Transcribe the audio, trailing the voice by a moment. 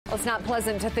Well, it's not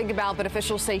pleasant to think about, but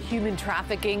officials say human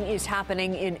trafficking is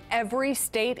happening in every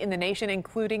state in the nation,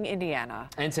 including Indiana.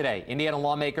 And today, Indiana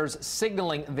lawmakers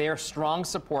signaling their strong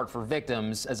support for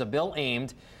victims as a bill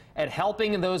aimed at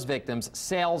helping those victims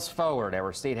sails forward.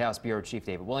 Our State House Bureau Chief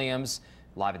David Williams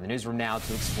live in the newsroom now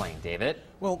to explain. David?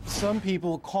 Well, some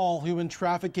people call human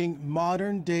trafficking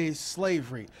modern-day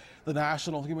slavery. The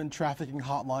National Human Trafficking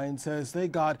Hotline says they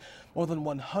got more than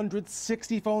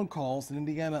 160 phone calls in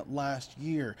Indiana last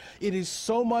year. It is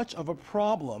so much of a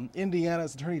problem,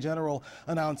 Indiana's Attorney General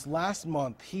announced last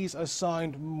month he's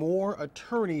assigned more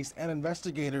attorneys and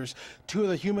investigators to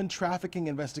the Human Trafficking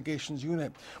Investigations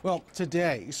Unit. Well,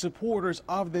 today, supporters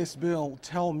of this bill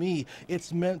tell me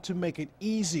it's meant to make it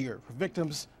easier for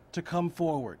victims to come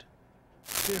forward.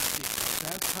 50.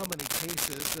 That's how many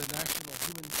cases the National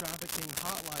Human Trafficking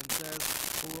Hotline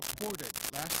says were reported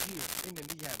last year in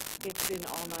Indiana. It's in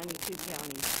all 92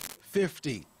 counties.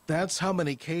 50. That's how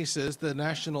many cases the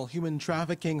National Human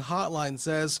Trafficking Hotline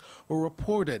says were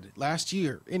reported last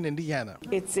year in Indiana.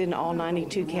 It's in all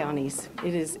 92 counties.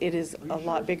 It is a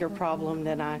lot bigger problem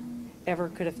than I ever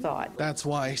could have thought. That's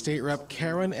why State Rep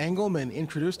Karen Engelman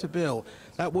introduced a bill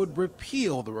that would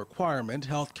repeal the requirement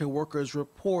healthcare workers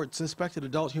report suspected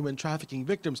adult human trafficking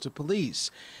victims to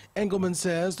police. Engelman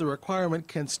says the requirement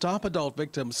can stop adult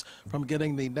victims from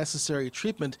getting the necessary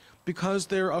treatment because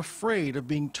they're afraid of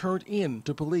being turned in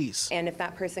to police. And if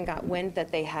that person got wind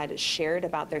that they had shared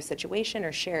about their situation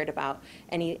or shared about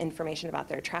any information about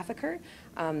their trafficker,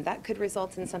 that could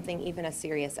result in something even as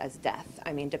serious as death.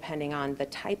 I mean, depending on the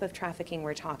type of trafficking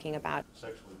we're talking about.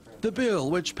 The bill,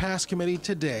 which passed committee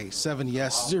today, 7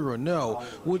 yes, 0 no,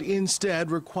 would instead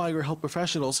require health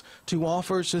professionals to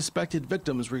offer suspected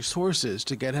victims resources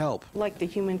to get help. Like the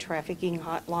Human Trafficking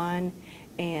Hotline,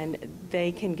 and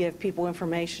they can give people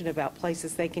information about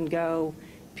places they can go,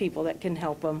 people that can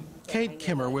help them. Kate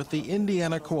Kimmer with the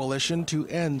Indiana Coalition to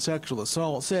End Sexual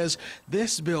Assault says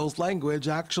this bill's language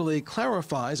actually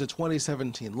clarifies a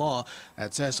 2017 law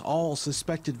that says all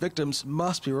suspected victims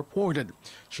must be reported.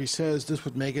 She says this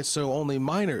would make it so only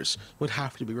minors would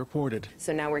have to be reported.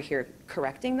 So now we're here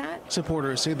correcting that.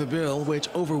 Supporters say the bill, which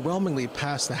overwhelmingly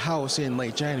passed the House in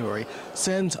late January,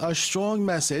 sends a strong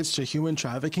message to human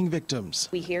trafficking victims.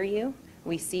 We hear you,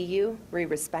 we see you, we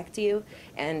respect you,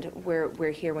 and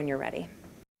we're here when you're ready.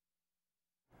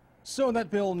 So that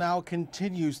bill now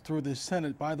continues through the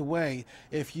Senate. By the way,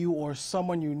 if you or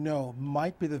someone you know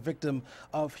might be the victim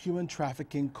of human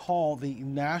trafficking, call the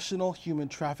National Human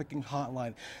Trafficking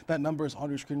Hotline. That number is on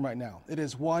your screen right now. It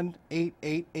is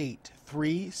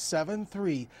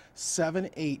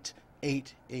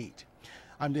 1-888-373-7888.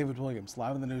 I'm David Williams,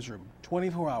 live in the newsroom,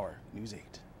 24-hour News 8.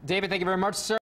 David, thank you very much, sir.